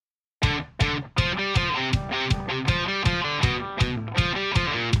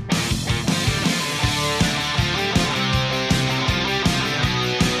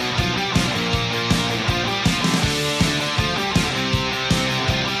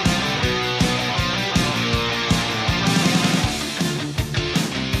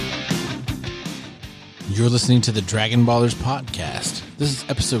You're listening to the Dragon Ballers podcast. This is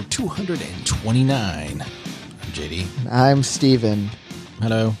episode 229. I'm JD. I'm Steven.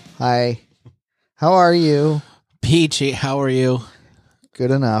 Hello. Hi. How are you? Peachy, how are you?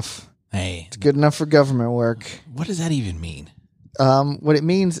 Good enough. Hey. It's good enough for government work. What does that even mean? What it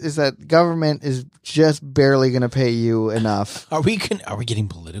means is that government is just barely going to pay you enough. Are we getting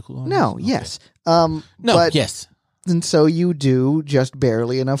political on No, this? yes. No, but, yes. And so you do just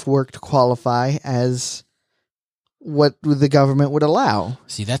barely enough work to qualify as what the government would allow.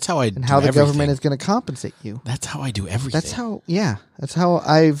 See, that's how I do and how the everything. government is going to compensate you. That's how I do everything. That's how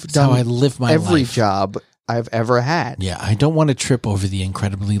I've That's done how I live my every life. job I've ever had. Yeah, I don't want to trip over the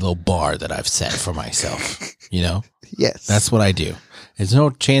incredibly low bar that I've set for myself. You know? Yes. That's what I do. There's no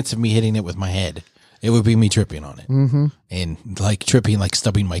chance of me hitting it with my head. It would be me tripping on it. Mm-hmm. And like tripping, like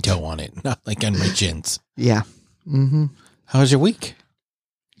stubbing my toe on it, not like on my chins. Yeah. Mm-hmm. How was your week?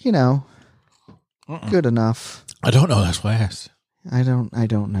 You know, good enough. I don't know. That's why I asked. I don't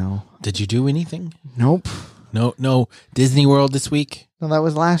know. Did you do anything? Nope. No Disney World this week? No, that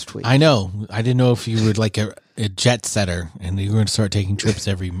was last week. I know. I didn't know if you were like a jet setter and you were going to start taking trips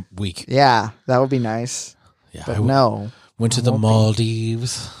every week. Yeah, that would be nice. Yeah, But no. Went to the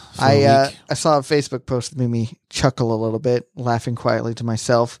Maldives. For a week. I saw a Facebook post that made me chuckle a little bit, laughing quietly to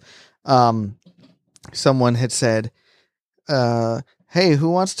myself. Someone had said, hey, who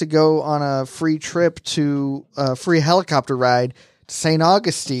wants to go on a free trip to a free helicopter ride to St.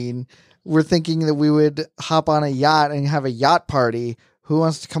 Augustine? We're thinking that we would hop on a yacht and have a yacht party. Who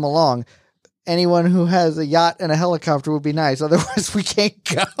wants to come along? Anyone who has a yacht and a helicopter would be nice. Otherwise, we can't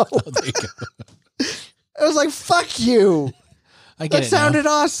go. There you go. I was like, fuck you. I get That it now. sounded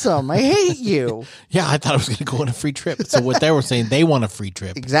awesome. I hate you. Yeah, I thought I was going to go on a free trip. So what they were saying, they want a free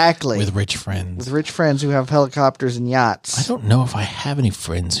trip Exactly. with rich friends. With rich friends who have helicopters and yachts. I don't know if I have any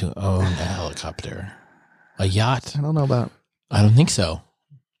friends who own a helicopter. A yacht? I don't know about. I don't think so.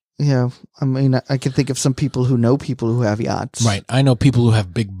 Yeah, I mean, I can think of some people who know people who have yachts. Right. I know people who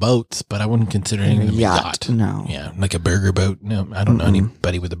have big boats, but I wouldn't consider And a anything a yacht. yacht. No. Yeah, like a burger boat. No, I don't know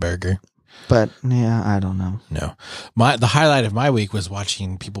anybody with a burger. But yeah, I don't know. No. The highlight of my week was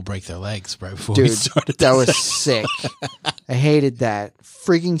watching people break their legs right before we Dude, started. that was sick. I hated that.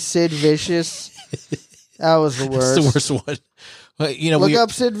 Freaking Sid Vicious. That was the worst. It's the worst one. But, you know, Look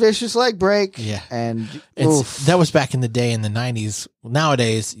up Sid Vicious leg break. Yeah. And oof. That was back in the day in the 90s.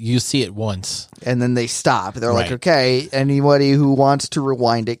 Nowadays, you see it once. And then they stop. They're like, Right. okay, anybody who wants to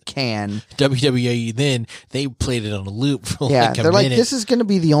rewind it can. WWE then, they played it on a loop for Yeah, like a they're like, minute. this is going to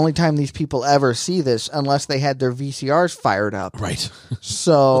be the only time these people ever see this unless they had their VCRs fired up. Right.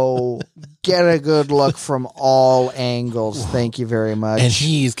 So get a good look from all angles. Thank you very much. And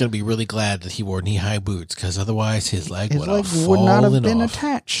he's going to be really glad that he wore knee-high boots because otherwise his leg His would leg have would not have fallen been off.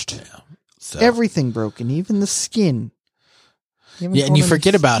 attached. So, Everything broken, even the skin. yeah, and you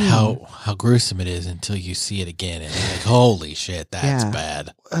forget about how gruesome it is until you see it again. And you're like, holy shit, that's Yeah.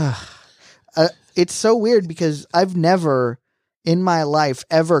 bad. It's so weird because I've never in my life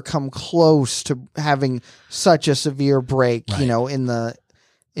ever come close to having such a severe break, Right. you know, in the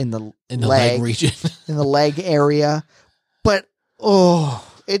In the leg region. in the leg area. But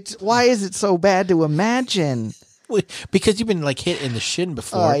why is it so bad to imagine? Because you've been like hit in the shin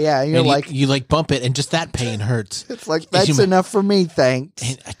before. Oh, yeah, you're and like- you like bump it and just that pain hurts. It's like, As that's you- enough for me, thanks.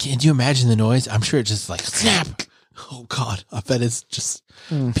 And can you imagine the noise? I'm sure it's just like snap. Oh God, I bet it's just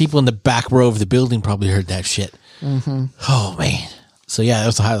people in the back row of the building probably heard that shit. Mm-hmm. Oh man. So yeah, that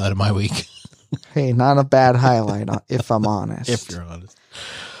was the highlight of my week. Hey, not a bad highlight, if I'm honest. If you're honest.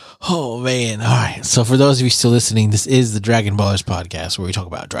 Oh man. All right. So for those of you still listening, this is the Dragon Ballers podcast where we talk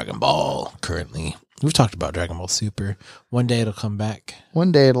about Dragon Ball currently. We've talked about Dragon Ball Super. One day it'll come back.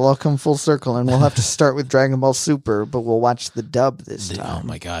 One day it'll all come full circle, and we'll have to start with Dragon Ball Super, but we'll watch the dub this Oh time.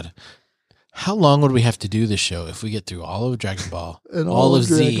 my God. How long would we have to do this show if we get through all of Dragon Ball, And all of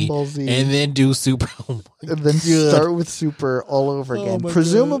Dragon Z, Ball Z. and then do Super? Oh my And then God. start with Super all over Oh again. my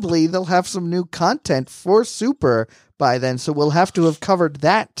Presumably, they'll have some new content for Super by then, so we'll have to have covered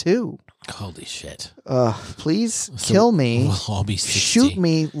that too. Holy shit. Please kill me. We'll all be 60. Shoot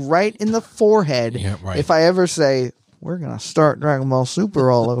me right in the forehead Yeah, right. if I ever say, we're going to start Dragon Ball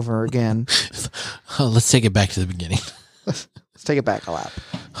Super all over again. Oh, let's take it back to the beginning. Let's take it back a lap.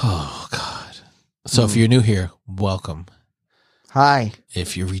 Oh, God. So if you're new here, welcome. Hi.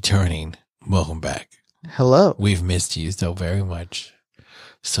 If you're returning, welcome back. Hello. We've missed you so very much.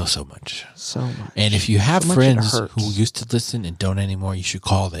 So much. So much. And if you have So much it friends hurts. who used to listen and don't anymore, you should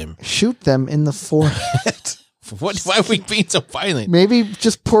call them. Shoot them in the forehead. Why are we being so violent? Maybe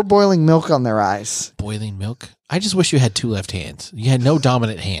just pour boiling milk on their eyes. Boiling milk? I just wish you had two left hands. You had no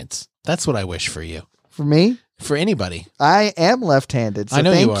dominant hands. That's what I wish for you. For me? For anybody. I am left-handed, so I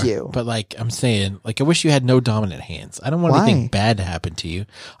know thank you are. But like I'm saying, like I wish you had no dominant hands. I don't want anything bad to happen to you.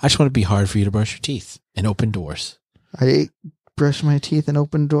 I just want it to be hard for you to brush your teeth and open doors. I brush my teeth and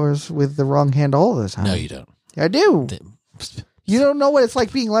open doors with the wrong hand all the time. No, you don't. I do. You don't know what it's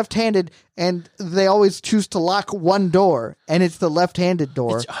like being left-handed, and they always choose to lock one door, and it's the left-handed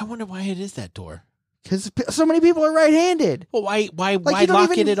door. I wonder why it is that door. Because so many people are right-handed. Well, why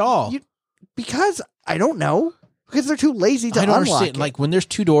lock it at all? Because I don't know. Because they're too lazy to unlock understand. it. Like when there's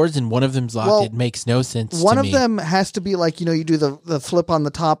two doors and one of them's locked, it makes no sense. One to of me. them has to be like, you do the flip on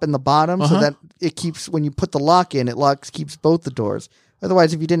the top and the bottom, so that it keeps, when you put the lock in, keeps both the doors.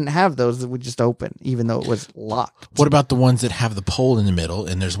 Otherwise, if you didn't have those, it would just open, even though it was locked. What about the ones that have the pole in the middle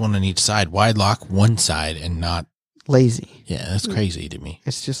and there's one on each side? Why lock one side and not? Lazy. Yeah, that's crazy to me.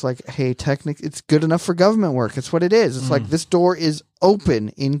 It's just like, hey, it's good enough for government work. It's what it is. It's like, this door is open,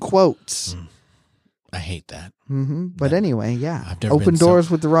 in quotes. I hate that. But anyway, yeah. I've never open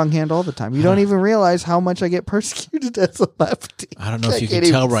doors with the wrong hand all the time. You don't even realize how much I get persecuted as a lefty. I don't know if you can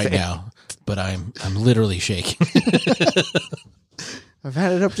tell right now, but I'm literally shaking. I've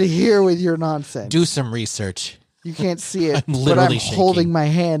had it up to here with your nonsense. Do some research. You can't see it, I'm literally but I'm holding my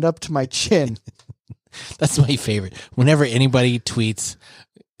hand up to my chin. That's my favorite. Whenever anybody tweets,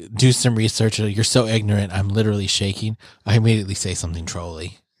 do some research, or you're so ignorant, I'm literally shaking, I immediately say something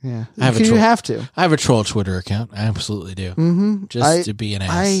trolly. Yeah. You have to. I have a troll Twitter account. I absolutely do. Just to be an ass.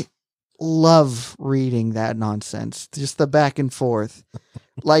 I love reading that nonsense. Just the back and forth.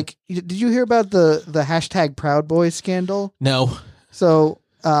 Like, did you hear about the hashtag Proud Boys scandal? No. So,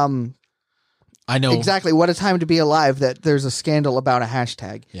 I know exactly what a time to be alive that there's a scandal about a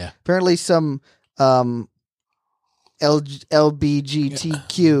hashtag. Yeah. Apparently some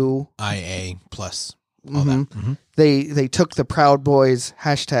LBGTQ IA plus all that. They took the Proud Boys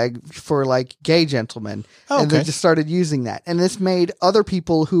hashtag for like gay gentlemen, and they just started using that, and this made other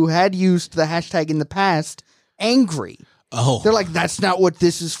people who had used the hashtag in the past angry. Oh, they're like, that's not what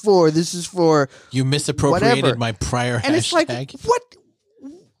this is for. This is for you misappropriated whatever. my prior and hashtag. It's like,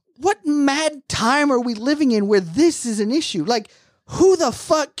 what mad time are we living in where this is an issue? Like, who the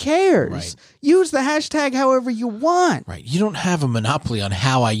fuck cares? Right. Use the hashtag however you want. Right. You don't have a monopoly on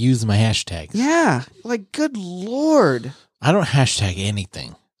how I use my hashtags. Yeah. Like, good Lord. I don't hashtag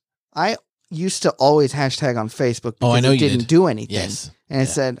anything. I used to always hashtag on Facebook because I know it you didn't do anything. Yes.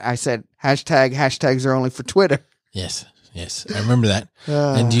 And I said, hashtags are only for Twitter. Yes. I remember that.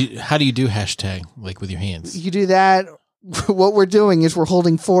 And how do you do hashtag, like with your hands? You do that. What we're doing is we're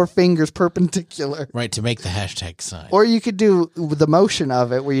holding 4 fingers perpendicular. Right, to make the hashtag sign. Or you could do the motion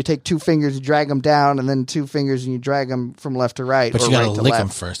of it where you take 2 fingers, you drag them down, and then 2 fingers and you drag them from left to right. But or you got to right lick left. them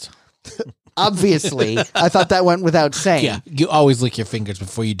first. Obviously. I thought that went without saying. Yeah, you always lick your fingers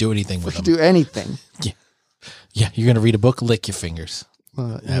before you do anything with them. Do anything. Yeah, you're going to read a book, lick your fingers.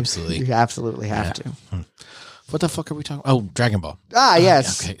 Absolutely. You absolutely have to. What the fuck are we talking about? Oh, Dragon Ball.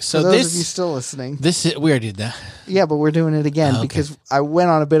 Yes. Okay, so for those of you still listening. We already did that. Yeah, but we're doing it again Okay. because I went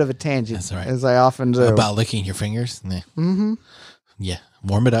on a bit of a tangent. That's all right. As I often do. About licking your fingers? Nah. Mm-hmm. Yeah,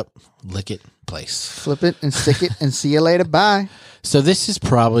 warm it up, lick it, place. Flip it and stick it and see you later. Bye. So this is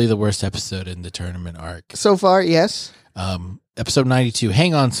probably the worst episode in the tournament arc. So far, yes. Episode 92,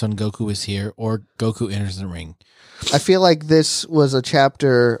 Hang On Son Goku is here, or Goku enters the ring. I feel like this was a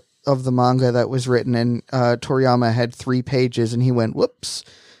chapter of the manga that was written, and Toriyama had 3 pages, and he went, whoops.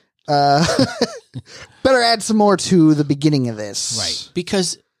 Better add some more to the beginning of this. Right.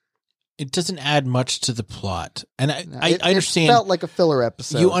 Because it doesn't add much to the plot. And I understand. It felt like a filler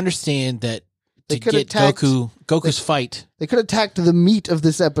episode. You understand that They to could get attack- Goku's fight. They could have tacked the meat of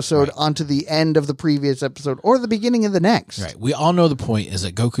this episode onto the end of the previous episode or the beginning of the next. Right. We all know the point is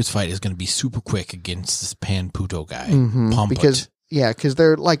that Goku's fight is going to be super quick against this Pan Puto guy. Pomput. Because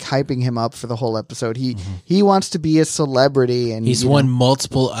they're like hyping him up for the whole episode. He wants to be a celebrity, and he's won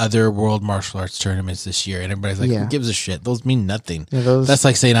multiple other world martial arts tournaments this year, and everybody's like, who gives a shit? Those mean nothing. Yeah, That's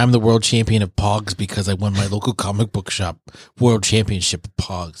like saying I'm the world champion of Pogs because I won my local comic book shop world championship of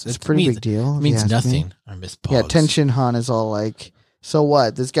Pogs. It's a pretty big deal. It means nothing. I miss Pogs. Yeah, Tenshin Han is all like, so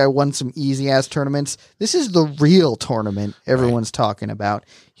what? This guy won some easy ass tournaments. This is the real tournament everyone's talking about.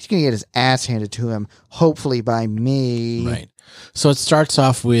 He's going to get his ass handed to him, hopefully by me. Right. So it starts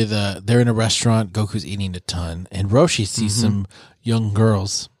off with they're in a restaurant. Goku's eating a ton, and Roshi sees some young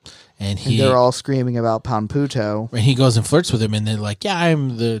girls, and they're all screaming about Panputo. And he goes and flirts with him, and they're like, "Yeah,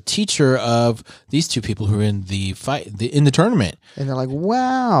 I'm the teacher of these 2 people who are in the fight in the tournament." And they're like,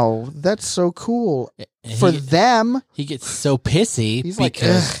 "Wow, that's so cool for them." He gets so pissy He's because like,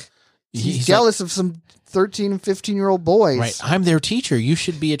 ugh. He's jealous of some 13 and 15-year-old boys. Right. I'm their teacher. You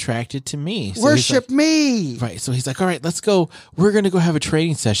should be attracted to me. So Worship me. Right. So he's like, all right, let's go. We're going to go have a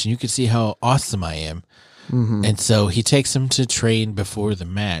training session. You can see how awesome I am. Mm-hmm. And so he takes him to train before the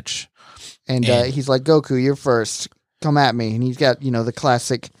match. And he's like, Goku, you're first. Come at me. And he's got, the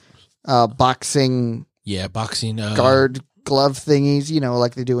classic boxing boxing guard glove thingies,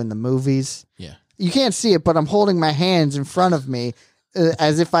 like they do in the movies. Yeah. You can't see it, but I'm holding my hands in front of me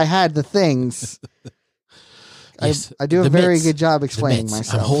as if I had the things. Yes, I do a very good job explaining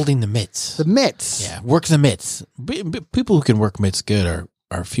myself. I'm holding the mitts. The mitts. Yeah, work the mitts. People who can work mitts good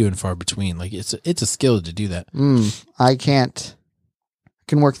are few and far between. Like it's a skill to do that. I can't. I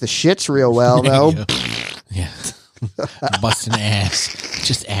can work the shits real well though. Yeah, busting ass,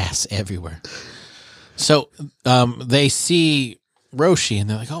 just ass everywhere. So they see Roshi and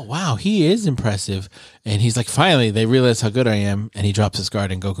they're like, "Oh wow, he is impressive." And he's like, "Finally, they realize how good I am." And he drops his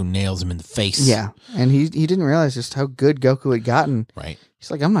guard and Goku nails him in the face. Yeah, and he didn't realize just how good Goku had gotten. Right. He's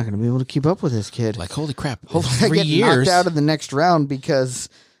like, "I'm not going to be able to keep up with this kid." Like, holy crap! Hopefully, I get knocked out of the next round because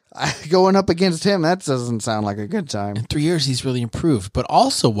going up against him, that doesn't sound like a good time. In 3 years, he's really improved. But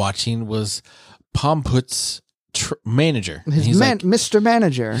also watching was Pomput's manager. Mr.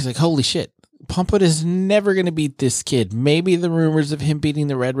 Manager. He's like, holy shit. Pomput is never going to beat this kid. Maybe the rumors of him beating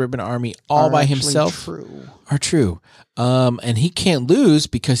the Red Ribbon Army all by himself are true. And he can't lose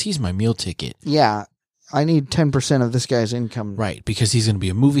because he's my meal ticket. Yeah. I need 10% of this guy's income. Right, because he's going to be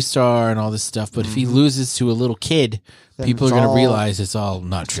a movie star and all this stuff. But if he loses to a little kid, then people are going to realize it's all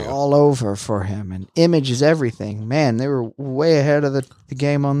not true. It's all over for him. And image is everything. Man, they were way ahead of the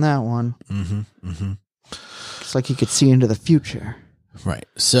game on that one. Mm-hmm, mm-hmm. It's like he could see into the future. Right.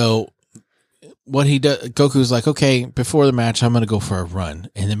 So what he does, Goku's like, okay, before the match, I'm going to go for a run.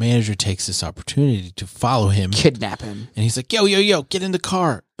 And the manager takes this opportunity to follow him. Kidnap him. And he's like, yo, get in the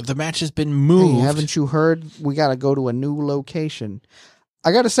car. The match has been moved. Hey, haven't you heard? We got to go to a new location.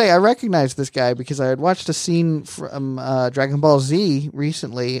 I got to say, I recognize this guy because I had watched a scene from Dragon Ball Z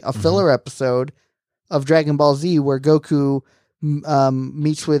recently, a filler episode of Dragon Ball Z where Goku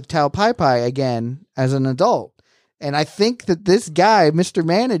meets with Tao Pai Pai again as an adult. And I think that this guy, Mr.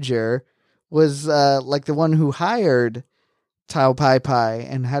 Manager, was like the one who hired Tao Pai Pai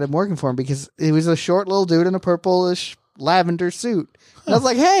and had him working for him because he was a short little dude in a purplish lavender suit. And I was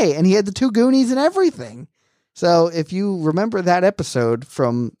like, hey, and he had the two Goonies and everything. So if you remember that episode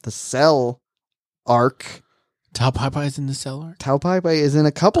from the Cell arc. Tao Pai Pai is in the Cell arc? Tao Pai Pai is in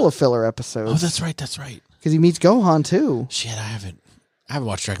a couple of filler episodes. Oh, that's right. Because he meets Gohan too. Shit, I haven't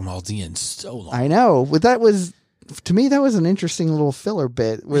watched Dragon Ball Z in so long. I know, but that was... To me, that was an interesting little filler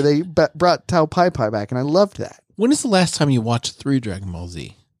bit where they brought Tao Pai Pai back, and I loved that. When is the last time you watched through Dragon Ball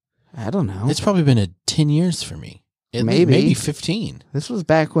Z? I don't know. It's probably been 10 years for me. Maybe 15. This was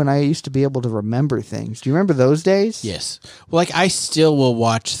back when I used to be able to remember things. Do you remember those days? Yes. Well, like I still will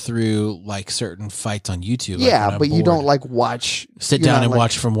watch through like certain fights on YouTube. Yeah, like, but you don't like watch. Sit down and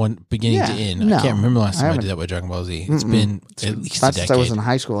watch from one beginning to end. No, I can't remember the last time I did that with Dragon Ball Z. It's been at least a decade. Since I was in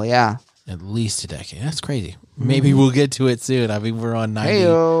high school, yeah. At least a decade. That's crazy. Maybe we'll get to it soon. I mean, we're on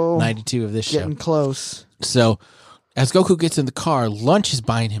 92 of this show. Getting close. So, as Goku gets in the car, Lunch is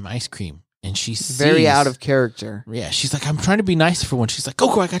buying him ice cream. And she sees... Very out of character. Yeah, she's like, I'm trying to be nice for one. She's like,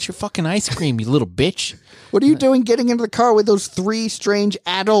 Goku, I got your fucking ice cream, you little bitch. What are you doing getting into the car with those three strange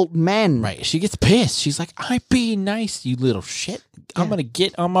adult men? Right. She gets pissed. She's like, I'm being nice, you little shit. I'm going to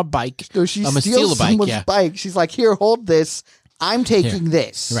get on my bike. So she I'm going to steals steal a someone's bike. She's like, here, hold this. I'm taking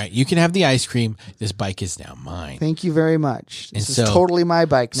this. Right. You can have the ice cream. This bike is now mine. Thank you very much. This is totally my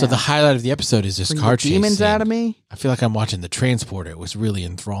bike now. So the highlight of the episode is this car chase. Demons out of me? I feel like I'm watching The Transporter. It was really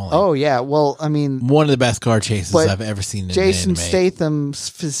enthralling. Oh, yeah. Well, I mean... One of the best car chases I've ever seen in Jason an anime. Statham's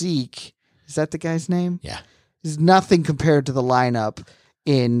physique, is that the guy's name? Yeah. Is nothing compared to the lineup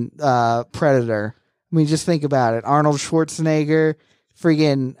in Predator. I mean, just think about it. Arnold Schwarzenegger...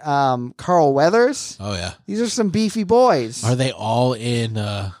 Friggin' Carl Weathers. Oh, yeah. These are some beefy boys. Are they all in,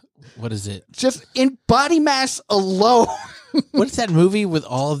 what is it? Just in body mass alone. What is that movie with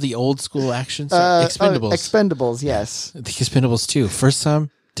all of the old school action stuff? Expendables. Expendables, yes. The Expendables 2. First time,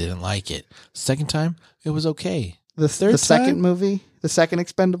 didn't like it. Second time, it was okay. The second movie? The second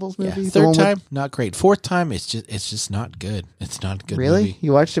Expendables movie? Yeah. Third time, not great. Fourth time, it's just not good. It's not a good really? movie.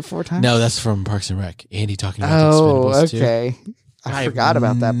 You watched it 4 times? No, that's from Parks and Rec. Andy talking about the Expendables 2. Okay. I forgot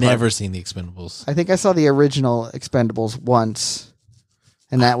about that part. Never seen the Expendables. I think I saw the original Expendables once,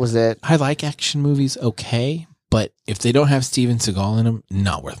 and that was it. I like action movies okay, but if they don't have Steven Seagal in them,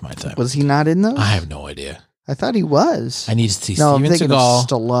 not worth my time. Was he not in those? I have no idea. I thought he was. I need to see Steven Seagal,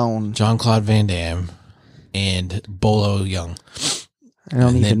 Stallone, Jean-Claude Van Damme, and Bolo Young. I don't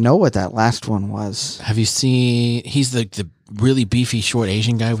And even then- know what that last one was. Have you seen? He's the really beefy, short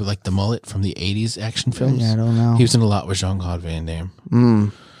Asian guy with like the mullet from the '80s action films. Yeah, I don't know. He was in a lot with Jean-Claude Van Damme,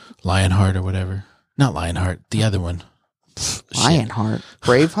 Mm. Lionheart or whatever. Not Lionheart, the other one. Shit. Lionheart.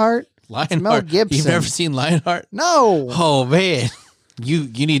 Braveheart? Lionheart. Mel Gibson. You've never seen Lionheart? No. Oh man, you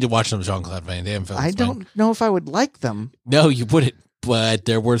need to watch some Jean-Claude Van Damme films. I man. don't know if I would like them. No, you wouldn't, but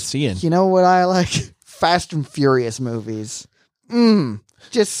they're worth seeing. You know what I like? Fast and Furious movies.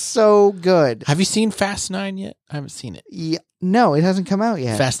 Just so good. Have you seen Fast 9 yet? I haven't seen it. Yeah, no, it hasn't come out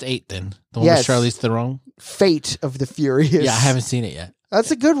yet. Fast 8 then. The one Yes. with Charlize Theron? Fate of the Furious. Yeah, I haven't seen it yet.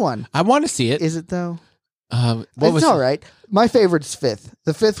 That's a good one. I want to see it. Is it though? What It's all right. My favorite's fifth.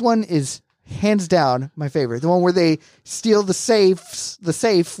 The fifth one is hands down my favorite. The one where they steal the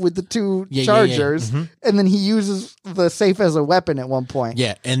safe with the two Yeah, yeah, yeah. chargers, Mhm. and then he uses the safe as a weapon at one point.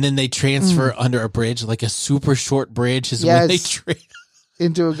 Yeah, and then they transfer under a bridge, like a super short bridge is when they Yes.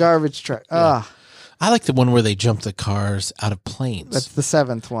 Into a garbage truck. I like the one where they jump the cars out of planes That's the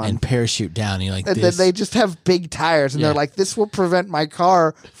seventh one. and parachute down. You're like And this. then they just have big tires, and Yeah. they're like, "This will prevent my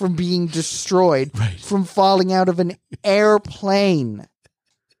car from being destroyed, Right. from falling out of an airplane."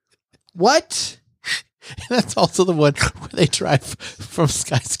 What? That's also the one where they drive from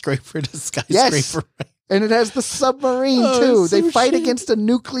skyscraper to skyscraper. And it has the submarine Oh, too. it's They so fight shit. against a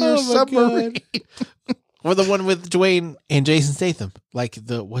nuclear Oh, my submarine. Or the one with Dwayne and Jason Statham, like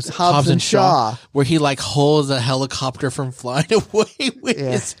the what's it, Hobbs and Shaw. where he like holds a helicopter from flying away with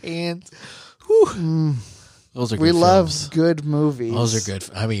Yeah. his hands. Whew. Those are good We love films. good movies. Those are good.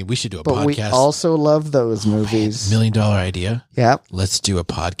 I mean, we should do a But we podcast. also love those movies. $1 million idea. Yep. Let's do a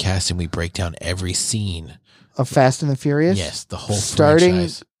podcast and we break down every scene. Of Fast and the Furious. Yes, the whole Starting.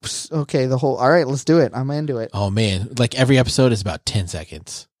 franchise. Okay, the whole. All right, let's do it. I'm into it. Oh man, like every episode is about 10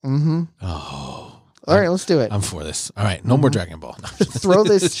 seconds. Mm-hmm. Oh, All right, let's do it. I'm for this. All right, no more Dragon Ball. Throw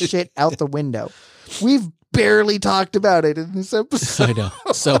this shit out the window. We've barely talked about it in this episode. I know.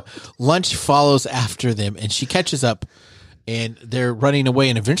 So Lunch follows after them, and she catches up, and they're running away,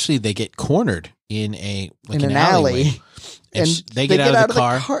 and eventually they get cornered in an an alleyway. alley. And, And they get out of the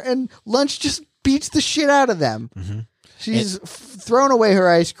car. and Lunch just beats the shit out of them. Mhm. She's thrown away her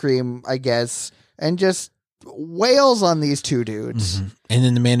ice cream, I guess, and just wails on these two dudes. Mhm. And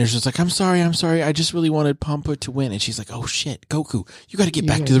then the manager's like, I'm sorry. I just really wanted Pompa to win. And she's like, oh shit, Goku, you got to get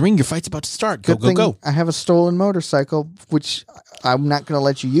back to the ring. Your fight's about to start. Go, Good thing go. I have a stolen motorcycle, which I'm not going to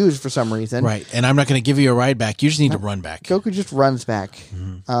let you use for some reason. Right. And I'm not going to give you a ride back. You just need to run back. Goku just runs back.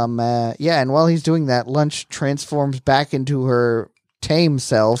 Mm-hmm. Yeah, and while he's doing that, Lunch transforms back into her tame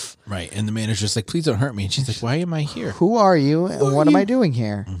self. Right. And the manager's like, please don't hurt me. And she's like, why am I here? Who are you, and what am I doing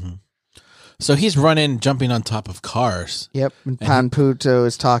here? So he's running, jumping on top of cars. Yep, and Panputo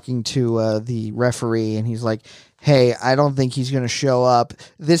is talking to the referee, and he's like, hey, I don't think he's going to show up.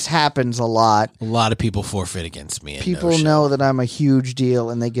 This happens a lot. A lot of people forfeit against me. and People no show. know that I'm a huge deal,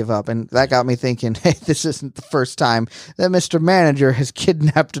 and they give up. And that got me thinking, hey, this isn't the first time that Mr. Manager has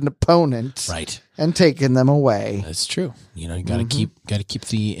kidnapped an opponent Right. and taken them away. That's true. You know, you got to keep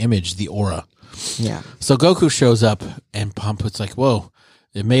the image, the aura. Yeah. So Goku shows up, and Pomput's like, whoa,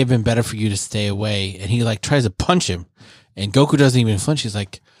 it may have been better for you to stay away. And he like tries to punch him, and Goku doesn't even flinch. He's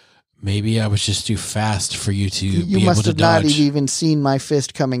like, maybe I was just too fast for you to You be able must to have not dodge. even seen my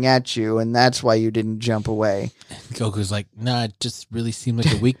fist coming at you, and that's why you didn't jump away. Goku's like, nah, it just really seemed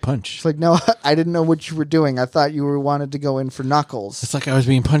like a weak punch. It's like, no, I didn't know what you were doing. I thought you wanted to go in for Knuckles. It's like I was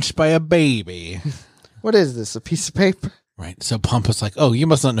being punched by a baby. What is this, a piece of paper? Right. So Pompous like, oh, you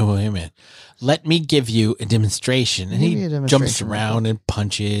must not know who I am. Let me give you a demonstration. And Give he me a demonstration, jumps around and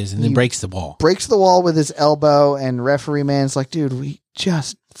punches and then breaks the wall. Breaks the wall with his elbow, and referee man's like, dude, we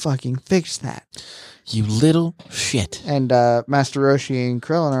just fucking fixed that. You little shit. And Master Roshi and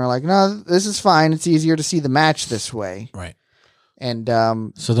Krillin are like, no, this is fine. It's easier to see the match this way. Right. And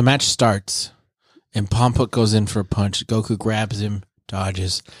So the match starts, and Pomput goes in for a punch. Goku grabs him,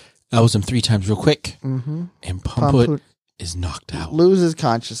 dodges, elbows him 3 times real quick, and Pomput Pomput is knocked out loses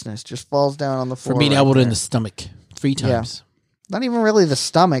consciousness, just falls down on the floor. for being right elbowed in there. the stomach 3 times. Not even really the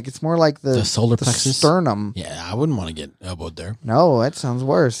stomach. It's more like the solar plexus? sternum. Yeah, I wouldn't want to get elbowed there. No, that sounds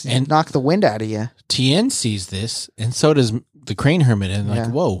worse. And- Knock the wind out of you. Tien sees this, and so does the Crane Hermit, and Yeah.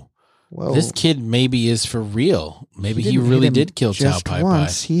 like, whoa, Whoa. this kid maybe is for real. Maybe he didn't hit really him did kill Chow just Pai Pai.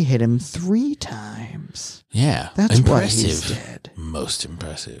 once. He hit him 3 times. Yeah, That's impressive. why he's dead. Most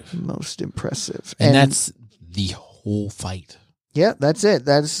impressive. Most impressive. And that's the whole fight. Yeah, that's it.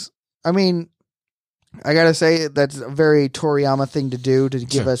 I mean, I gotta say, that's a very Toriyama thing to do, to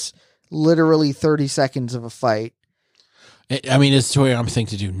give Sure. us literally 30 seconds of a fight. I mean, it's the Toriyama thing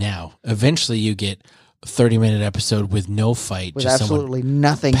to do now. Eventually, you get 30-minute episode with no fight, with just absolutely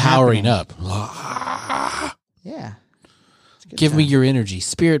nothing powering happening. up. Yeah. It's a good Give me time. your energy.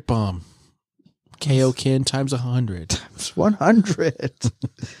 Spirit bomb. Kaioken times 100. It's 100.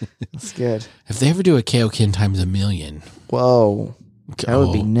 That's good. If they ever do a Kaioken times 1,000,000, Whoa. That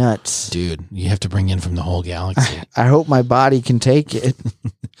would be oh, nuts. dude, you have to bring in from the whole galaxy. I hope my body can take it.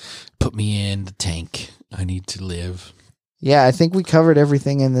 Put me in the tank. I need to live. Yeah, I think we covered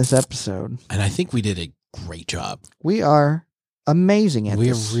everything in this episode. And I think we did a great job. We are amazing at We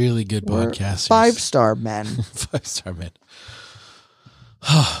are this. really good We're podcasters. 5-star men. 5-star man.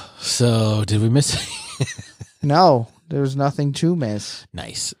 So, did we miss anything? No, there's nothing to miss.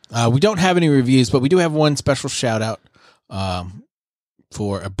 Nice. We don't have any reviews, but we do have one special shout out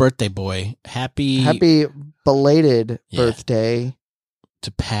for a birthday boy. Happy belated Yeah. birthday,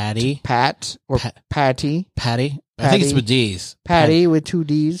 to Patty. Pat or Patty. Patty. I think it's with D's. Patty with 2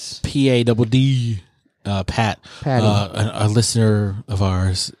 D's. P-A-double-D. Pat. Patty. A listener of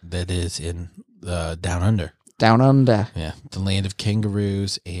ours that is in Down Under. Down under. Yeah. The land of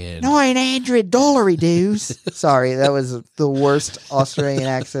kangaroos and... $900 dues. Sorry, that was the worst Australian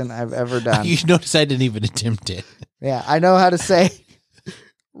accent I've ever done. You notice I didn't even attempt it. Yeah, I know how to say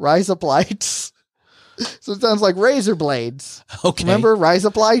rise up lights. So it sounds like razor blades. Okay. Remember rise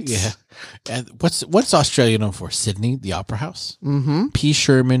up lights? Yeah. And what's Australia known for? Sydney, the Opera House. Mm-hmm. P.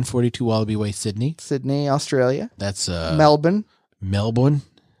 Sherman, 42 Wallaby Way, Sydney. Sydney, Australia. That's Melbourne. Melbourne.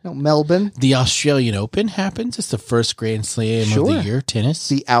 No, Melbourne. The Australian Open happens. It's the first Grand Slam of Sure. the year. Tennis.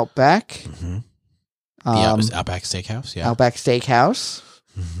 The Outback. Mm-hmm. Um, The Outback Steakhouse. Yeah. Outback Steakhouse.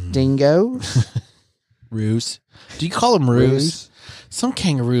 Mhm. Dingoes. Roos. Do you call them roos? Roos. Some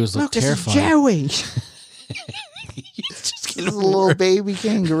kangaroos look Look, this is terrifying. Joey. It's just This getting is a little worse. baby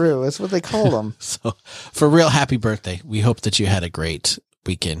kangaroo. That's what they call them. So, for real, happy birthday. We hope that you had a great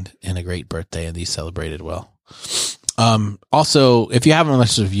weekend and a great birthday and these celebrated well. Also, if you haven't left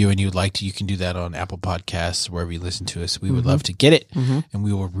us a review and you'd like to, you can do that on Apple Podcasts, wherever you listen to us. We would love to get it and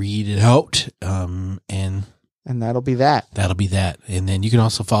we will read it out. And And that'll be that. that'll be that. And then you can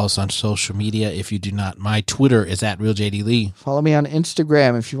also follow us on social media. If you do not, my Twitter is at RealJDLee. Follow me on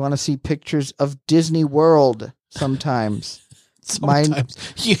Instagram if you want to see pictures of Disney World sometimes. Sometimes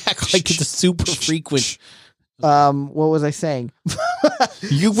you act like it's a super frequent. What was I saying?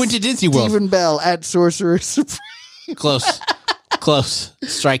 You went to Disney World. Stephen Bell at Sorcerer Supreme. Close. Close.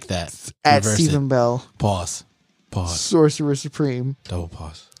 Strike that. At Reverse Stephen it. Bell. Pause. Pause. Sorcerer Supreme. Double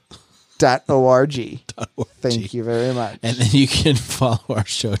pause. .org. Thank you very much. And then you can follow our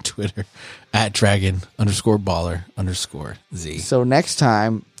show Twitter at dragon_baller_Z. So next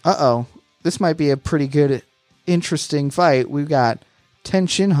time, this might be a pretty good, interesting fight. We've got Ten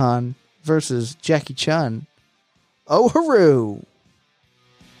Shin Han versus Jackie Chun. Oh, hooroo!